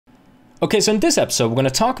Okay, so in this episode, we're going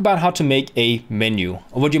to talk about how to make a menu,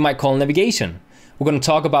 or what you might call navigation. We're going to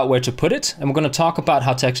talk about where to put it, and we're going to talk about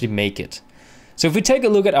how to actually make it. So if we take a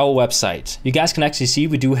look at our website, you guys can actually see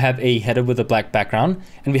we do have a header with a black background,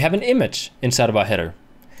 and we have an image inside of our header.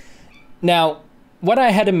 Now, what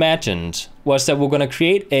I had imagined was that we're going to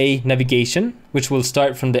create a navigation, which will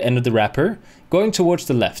start from the end of the wrapper, going towards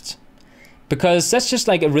the left. Because that's just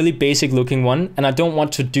like a really basic looking one, and I don't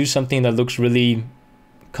want to do something that looks really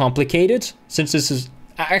complicated, since this is,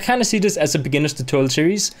 I kind of see this as a beginner's tutorial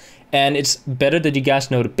series, and it's better that you guys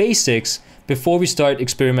know the basics before we start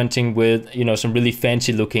experimenting with, you know, some really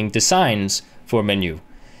fancy looking designs for a menu.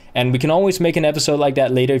 And we can always make an episode like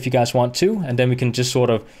that later if you guys want to, and then we can just sort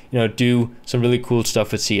of, you know, do some really cool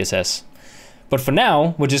stuff with CSS. But for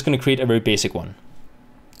now, we're just going to create a very basic one.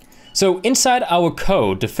 So inside our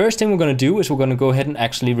code, the first thing we're going to do is we're going to go ahead and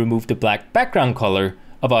actually remove the black background color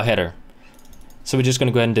of our header. So we're just going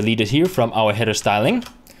to go ahead and delete it here from our header styling.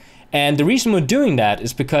 And the reason we're doing that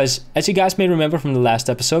is because, as you guys may remember from the last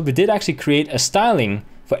episode, we did actually create a styling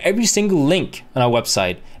for every single link on our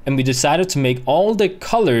website. And we decided to make all the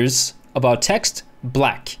colors of our text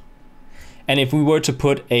black. And if we were to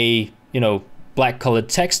put a, you know, black colored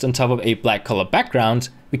text on top of a black colored background,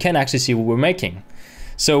 we can actually see what we're making.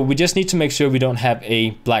 So we just need to make sure we don't have a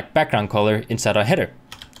black background color inside our header.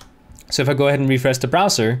 So if I go ahead and refresh the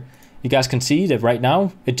browser, you guys can see that right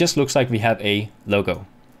now, it just looks like we have a logo.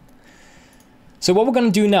 So what we're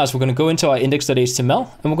going to do now is we're going to go into our index.html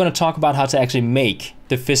and we're going to talk about how to actually make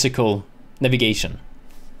the physical navigation.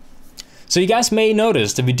 So you guys may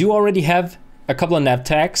notice that we do already have a couple of nav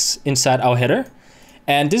tags inside our header,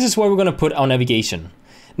 and this is where we're going to put our navigation.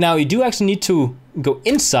 Now you do actually need to go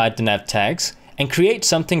inside the nav tags and create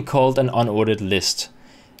something called an unordered list.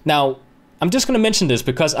 Now, I'm just going to mention this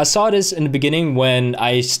because I saw this in the beginning when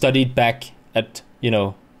I studied back at, you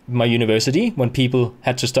know, my university, when people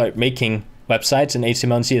had to start making websites in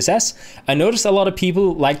HTML and CSS. I noticed a lot of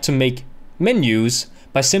people like to make menus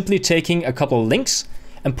by simply taking a couple of links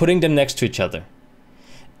and putting them next to each other.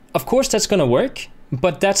 Of course, that's going to work,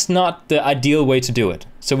 but that's not the ideal way to do it.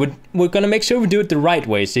 So we're going to make sure we do it the right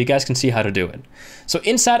way so you guys can see how to do it. So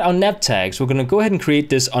inside our nav tags, we're going to go ahead and create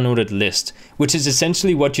this unordered list, which is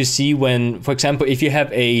essentially what you see when, for example, if you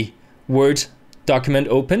have a Word document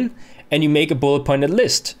open and you make a bullet pointed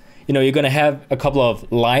list. You know, you're going to have a couple of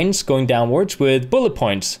lines going downwards with bullet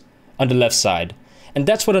points on the left side. And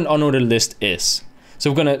that's what an unordered list is. So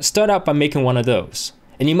we're going to start out by making one of those.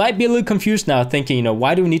 And you might be a little confused now thinking, you know,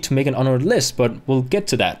 why do we need to make an unordered list? But we'll get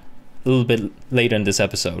to that a little bit later in this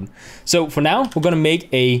episode. So for now, we're going to make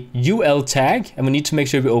a UL tag, and we need to make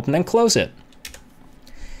sure we open and close it.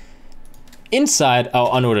 Inside our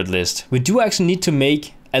unordered list, we do actually need to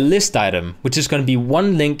make a list item, which is going to be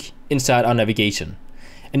one link inside our navigation.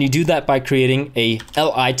 And you do that by creating a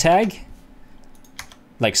li tag,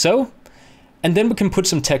 like so. And then we can put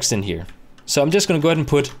some text in here. So I'm just going to go ahead and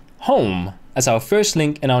put home as our first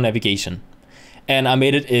link in our navigation. And I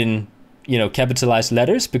made it in, you know, capitalized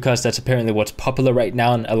letters because that's apparently what's popular right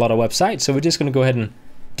now on a lot of websites. So we're just going to go ahead and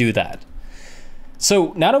do that.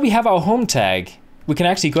 So now that we have our home tag, we can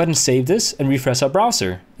actually go ahead and save this and refresh our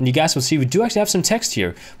browser. And you guys will see we do actually have some text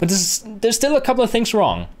here, but there's still a couple of things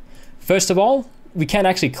wrong. First of all, we can't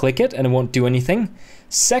actually click it and it won't do anything.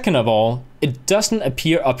 Second of all, it doesn't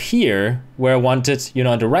appear up here where I want it, you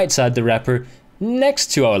know, on the right side of the wrapper next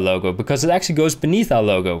to our logo, because it actually goes beneath our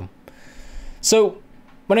logo. So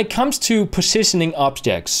when it comes to positioning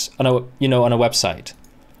objects on a, you know, on a website,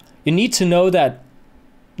 you need to know that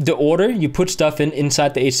the order you put stuff in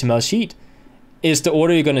inside the HTML sheet is the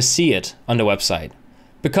order you're going to see it on the website.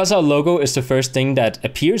 Because our logo is the first thing that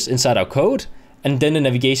appears inside our code, and then the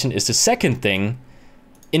navigation is the second thing,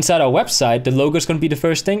 inside our website, the logo is going to be the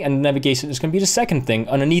first thing and the navigation is going to be the second thing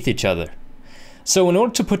underneath each other. So in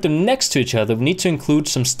order to put them next to each other, we need to include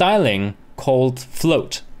some styling called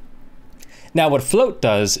float. Now what float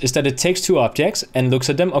does is that it takes two objects and looks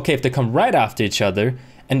at them. Okay, if they come right after each other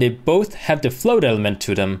and they both have the float element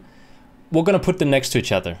to them, we're going to put them next to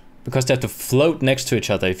each other because they have to float next to each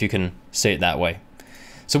other, if you can say it that way.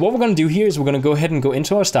 So what we're going to do here is we're going to go ahead and go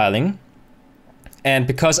into our styling. And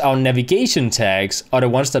because our navigation tags are the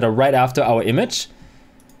ones that are right after our image,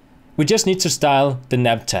 we just need to style the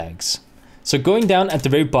nav tags. So going down at the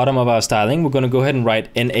very bottom of our styling, we're going to go ahead and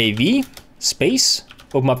write nav space,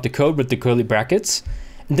 open up the code with the curly brackets,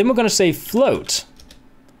 and then we're going to say float,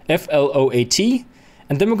 F-L-O-A-T,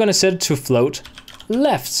 and then we're going to set it to float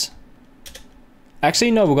left. Actually,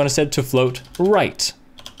 no, we're going to set it to float right.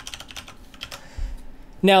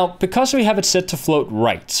 Now, because we have it set to float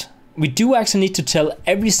right, we do actually need to tell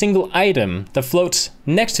every single item that floats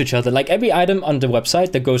next to each other, like every item on the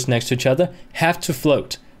website that goes next to each other, have to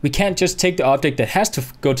float. We can't just take the object that has to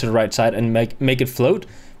go to the right side and make it float,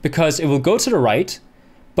 because it will go to the right,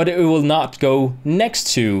 but it will not go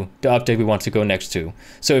next to the object we want to go next to.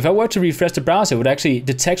 So if I were to refresh the browser, it would actually,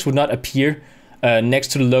 the text would not appear next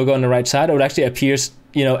to the logo on the right side. It would actually appear,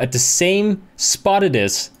 you know, at the same spot it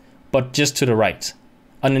is, but just to the right,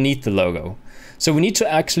 underneath the logo. So we need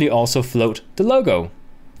to actually also float the logo.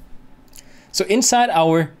 So inside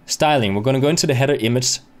our styling, we're going to go into the header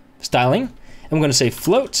image styling, and we're going to say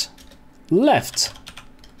float left.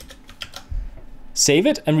 Save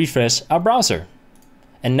it and refresh our browser.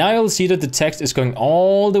 And now you'll see that the text is going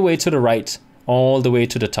all the way to the right, all the way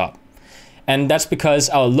to the top. And that's because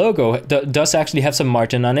our logo does actually have some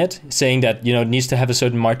margin on it, saying that, you know, it needs to have a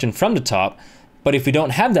certain margin from the top. But if we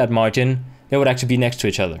don't have that margin, they would actually be next to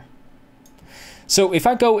each other. So if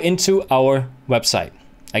I go into our website,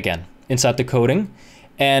 again, inside the coding,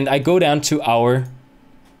 and I go down to our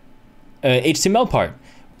HTML part.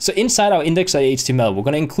 So inside our index.html, we're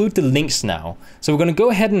going to include the links now. So we're going to go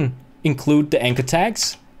ahead and include the anchor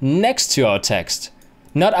tags next to our text.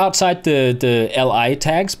 Not outside the li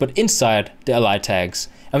tags, but inside the li tags.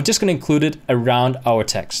 And we're just going to include it around our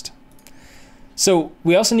text. So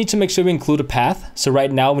we also need to make sure we include a path. So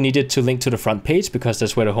right now we need it to link to the front page because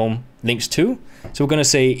that's where the home links to. So we're going to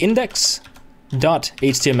say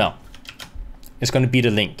index.html. It's going to be the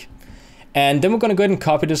link. And then we're going to go ahead and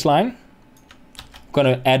copy this line. We're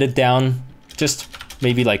going to add it down just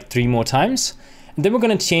maybe like 3 more times. And then we're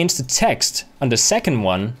going to change the text on the second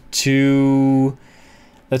one to,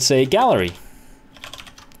 let's say, gallery.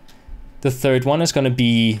 The third one is going to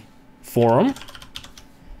be forum.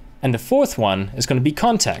 And the fourth one is going to be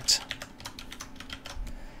contact.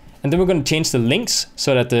 And then we're going to change the links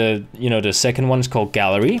so that the second one is called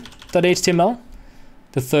gallery.html.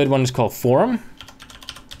 The third one is called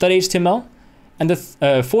forum.html. And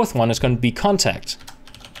the fourth one is going to be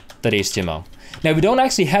contact.html. Now we don't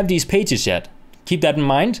actually have these pages yet. Keep that in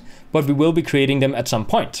mind, but we will be creating them at some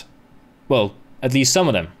point. Well, at least some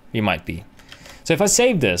of them we might be. So if I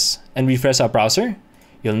save this and refresh our browser,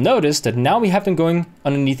 you'll notice that now we have them going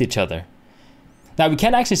underneath each other. Now we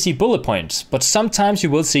can't actually see bullet points, but sometimes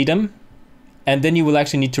you will see them, and then you will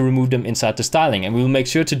actually need to remove them inside the styling. And we will make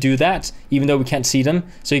sure to do that, even though we can't see them,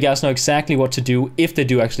 so you guys know exactly what to do if they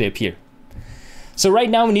do actually appear. So right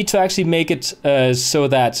now we need to actually make it so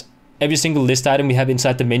that every single list item we have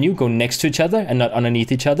inside the menu go next to each other and not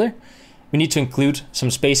underneath each other. We need to include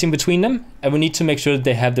some spacing between them, and we need to make sure that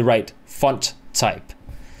they have the right font type.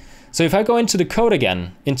 So if I go into the code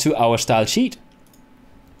again, into our style sheet,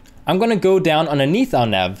 I'm going to go down underneath our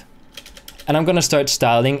nav, and I'm going to start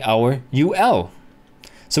styling our UL.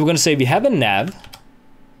 So we're going to say we have a nav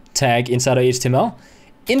tag inside our HTML.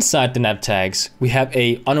 Inside the nav tags, we have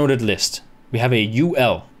a unordered list. We have a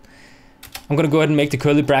UL. I'm going to go ahead and make the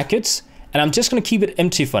curly brackets, and I'm just going to keep it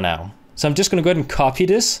empty for now. So I'm just going to go ahead and copy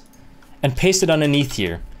this and paste it underneath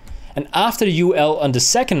here. And after the UL on the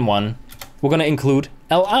second one, we're going to include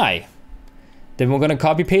li. Then we're going to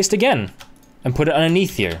copy paste again and put it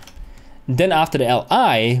underneath here. And then after the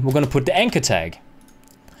li, we're going to put the anchor tag.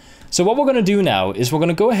 So what we're going to do now is we're going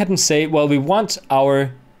to go ahead and say, well, we want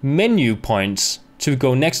our menu points to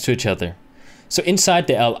go next to each other. So inside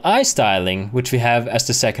the li styling, which we have as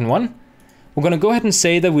the second one, we're going to go ahead and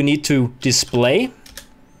say that we need to display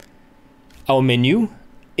our menu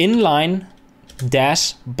inline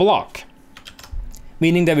dash block,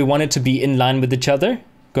 meaning that we want it to be in line with each other,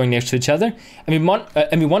 going next to each other, and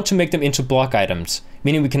we want to make them into block items,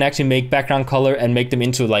 meaning we can actually make background color and make them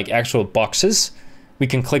into like actual boxes we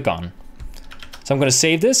can click on. So I'm going to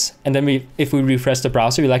save this, and then if we refresh the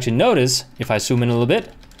browser, you'll actually notice, if I zoom in a little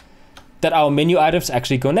bit, that our menu items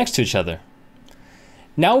actually go next to each other.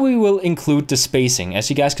 Now we will include the spacing. As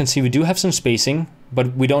you guys can see, we do have some spacing,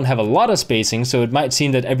 but we don't have a lot of spacing, so it might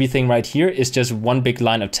seem that everything right here is just one big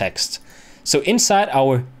line of text. So inside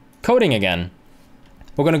our coding again,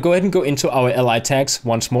 we're going to go ahead and go into our li tags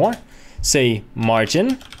once more. Say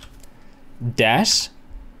margin dash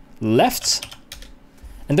left,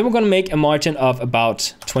 and then we're going to make a margin of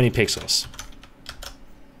about 20 pixels.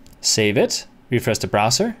 Save it, refresh the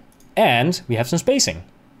browser, and we have some spacing.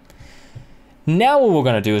 Now what we're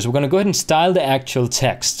going to do is we're going to go ahead and style the actual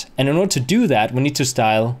text. And in order to do that, we need to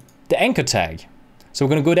style the anchor tag. So we're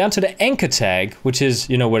going to go down to the anchor tag, which is,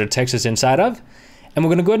 where the text is inside of. And we're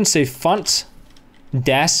going to go ahead and say font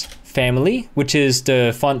dash family, which is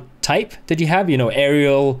the font type that you have,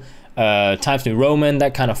 Arial, Times New Roman,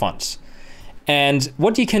 that kind of fonts. And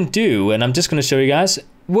what you can do, and I'm just going to show you guys,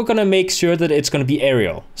 we're gonna make sure that it's gonna be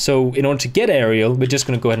Arial. So in order to get Arial, we're just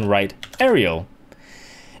gonna go ahead and write Arial.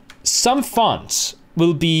 Some fonts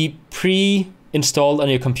will be pre-installed on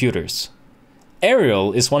your computers.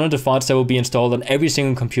 Arial is one of the fonts that will be installed on every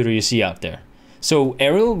single computer you see out there. So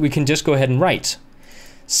Arial, we can just go ahead and write.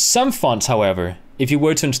 Some fonts, however, if you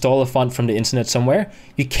were to install a font from the internet somewhere,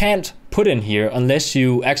 you can't put in here unless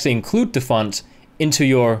you actually include the font into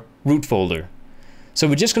your root folder. So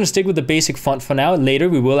we're just going to stick with the basic font for now. Later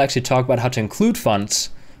we will actually talk about how to include fonts,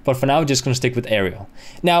 but for now we're just going to stick with Arial.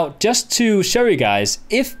 Now, just to show you guys,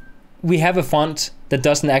 if we have a font that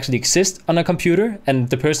doesn't actually exist on a computer and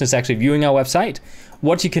the person is actually viewing our website,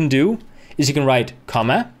 what you can do is you can write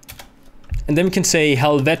comma, and then we can say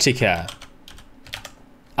Helvetica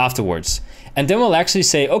afterwards. And then we'll actually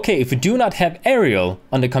say, okay, if we do not have Arial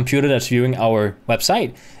on the computer that's viewing our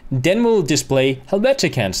website, then we'll display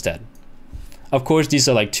Helvetica instead. Of course, these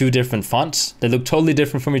are like two different fonts. They look totally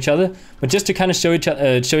different from each other, but just to kind of show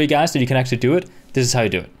you guys that you can actually do it, this is how you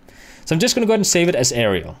do it. So I'm just gonna go ahead and save it as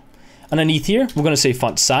Arial. Underneath here, we're gonna say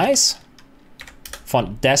font size,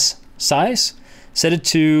 font des size, set it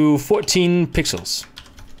to 14 pixels.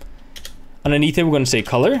 Underneath here, we're gonna say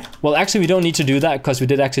color. Well, actually, we don't need to do that because we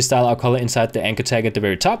did actually style our color inside the anchor tag at the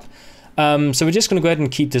very top. So we're just gonna go ahead and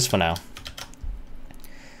keep this for now.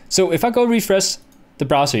 So if I go refresh the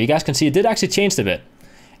browser, you guys can see it did actually change a bit.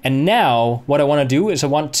 And now what I wanna do is I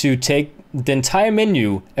want to take the entire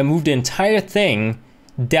menu and move the entire thing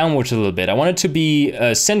downwards a little bit. I want it to be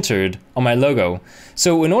centered on my logo.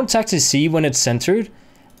 So in order to actually see when it's centered,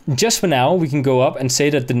 just for now, we can go up and say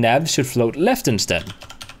that the nav should float left instead.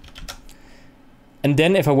 And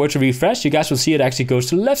then if I were to refresh, you guys will see it actually goes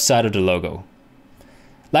to the left side of the logo.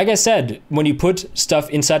 Like I said, when you put stuff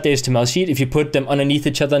inside the HTML sheet, if you put them underneath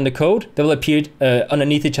each other in the code, they will appear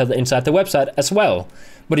underneath each other inside the website as well.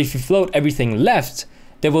 But if you float everything left,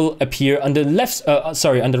 they will appear on the left,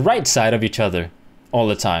 on the right side of each other all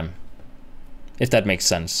the time, if that makes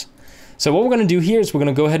sense. So what we're gonna do here is we're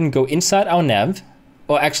gonna go ahead and go inside our nav,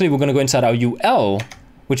 or actually we're gonna go inside our UL,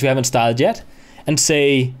 which we haven't styled yet, and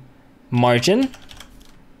say margin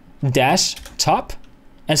dash top,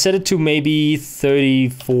 and set it to maybe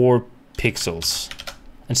 34 pixels,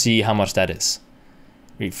 and see how much that is.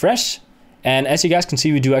 Refresh, and as you guys can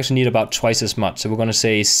see, we do actually need about twice as much, so we're gonna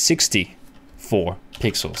say 64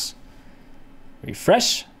 pixels.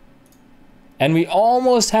 Refresh, and we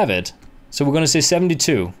almost have it. So we're gonna say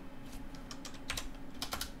 72.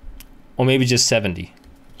 Or maybe just 70.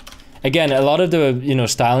 Again, a lot of the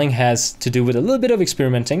styling has to do with a little bit of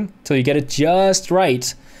experimenting till you get it just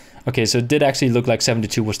right. Okay, so it did actually look like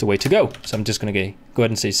 72 was the way to go. So I'm just gonna go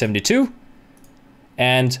ahead and say 72.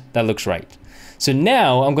 And that looks right. So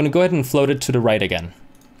now I'm gonna go ahead and float it to the right again.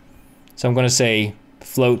 So I'm gonna say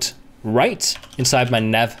float right inside my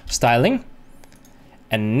nav styling.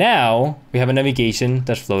 And now we have a navigation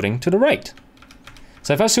that's floating to the right.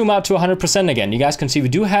 So if I zoom out to 100% again, you guys can see we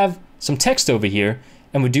do have some text over here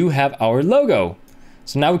and we do have our logo.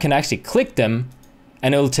 So now we can actually click them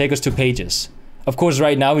and it'll take us to pages. Of course,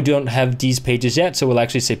 right now we don't have these pages yet, so we'll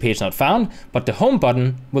actually say page not found, but the home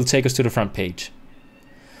button will take us to the front page.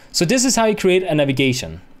 So this is how you create a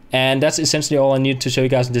navigation. And that's essentially all I need to show you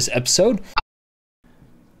guys in this episode.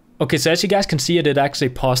 Okay, so as you guys can see, I did actually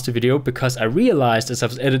pause the video because I realized as I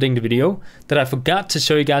was editing the video that I forgot to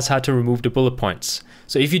show you guys how to remove the bullet points.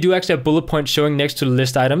 So if you do actually have bullet points showing next to the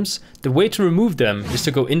list items, the way to remove them is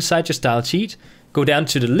to go inside your style sheet, go down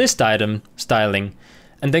to the list item styling,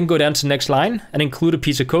 and then go down to the next line and include a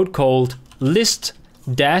piece of code called list-style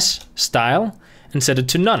and set it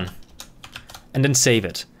to none. And then save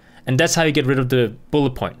it. And that's how you get rid of the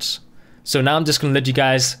bullet points. So now I'm just gonna let you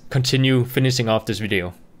guys continue finishing off this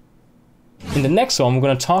video. In the next one, we're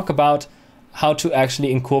going to talk about how to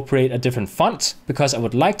actually incorporate a different font, because I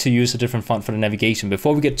would like to use a different font for the navigation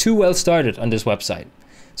before we get too well started on this website.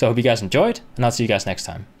 So I hope you guys enjoyed, and I'll see you guys next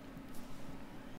time.